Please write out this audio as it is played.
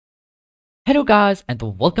Hello guys and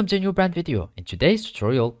welcome to a new brand video. In today's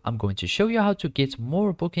tutorial, I'm going to show you how to get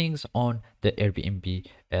more bookings on the Airbnb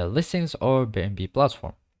listings or Airbnb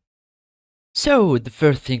platform. So the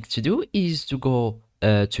first thing to do is to go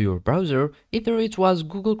to your browser, either it was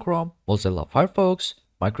Google Chrome, Mozilla Firefox,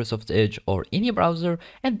 Microsoft Edge or any browser,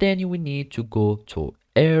 and then you will need to go to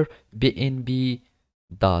airbnb.com.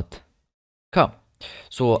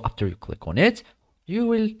 So after you click on it, you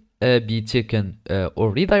will be taken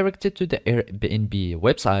or redirected to the Airbnb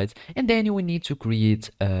website, and then you will need to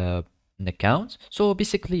create an account. So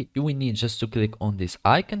basically you will need just to click on this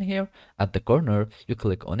icon here at the corner. You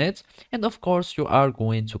click on it, and of course you are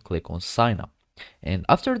going to click on sign up, and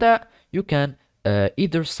after that you can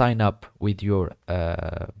either sign up with your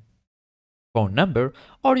phone number,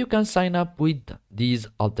 or you can sign up with these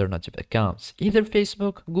alternative accounts, either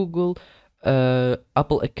Facebook, Google,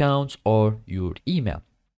 Apple accounts, or your email.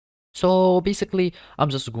 So basically I'm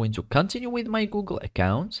just going to continue with my Google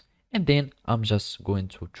account, and then I'm just going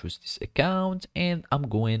to choose this account and I'm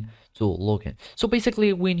going to log in. So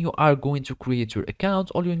basically when you are going to create your account,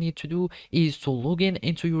 all you need to do is to log in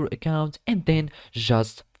into your account and then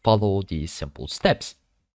just follow these simple steps.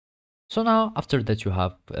 So now after that you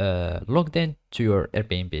have logged in to your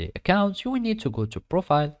Airbnb account, you will need to go to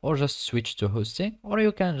profile or just switch to hosting, or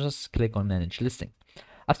you can just click on manage listing.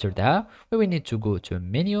 After that, we will need to go to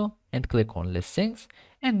menu and click on listings,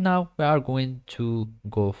 and now we are going to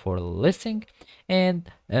go for listing, and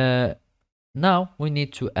now we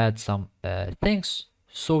need to add some things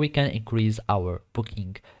so we can increase our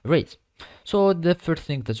booking rate. So the first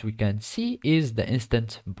thing that we can see is the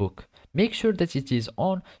instant book. Make sure that it is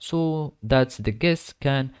on so that the guests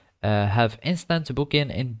can have instant booking,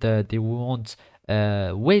 and they won't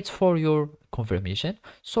wait for your confirmation,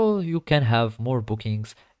 so you can have more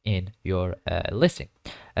bookings in your listing.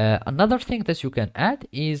 Another thing that you can add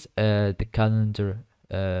is the calendar,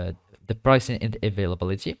 the pricing and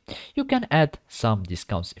availability. You can add some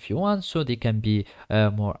discounts if you want, so they can be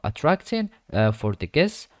more attractive for the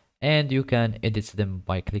guests, and you can edit them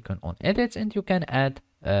by clicking on edit, and you can add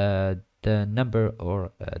the number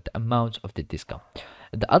or the amount of the discount.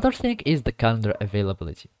 The other thing is the calendar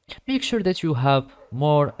availability. Make sure that you have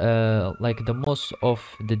more like the most of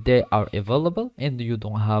the day are available, and you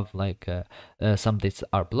don't have like some dates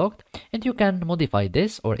are blocked. And you can modify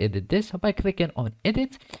this or edit this by clicking on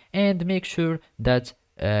edit, and make sure that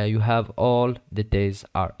you have all the days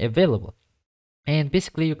are available. And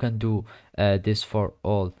basically you can do this for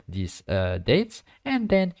all these dates, and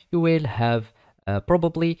then you will have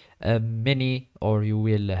probably many, or you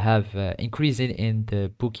will have increasing in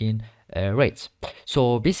the booking rates.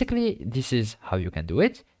 So basically this is how you can do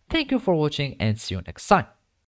it. Thank you for watching and see you next time.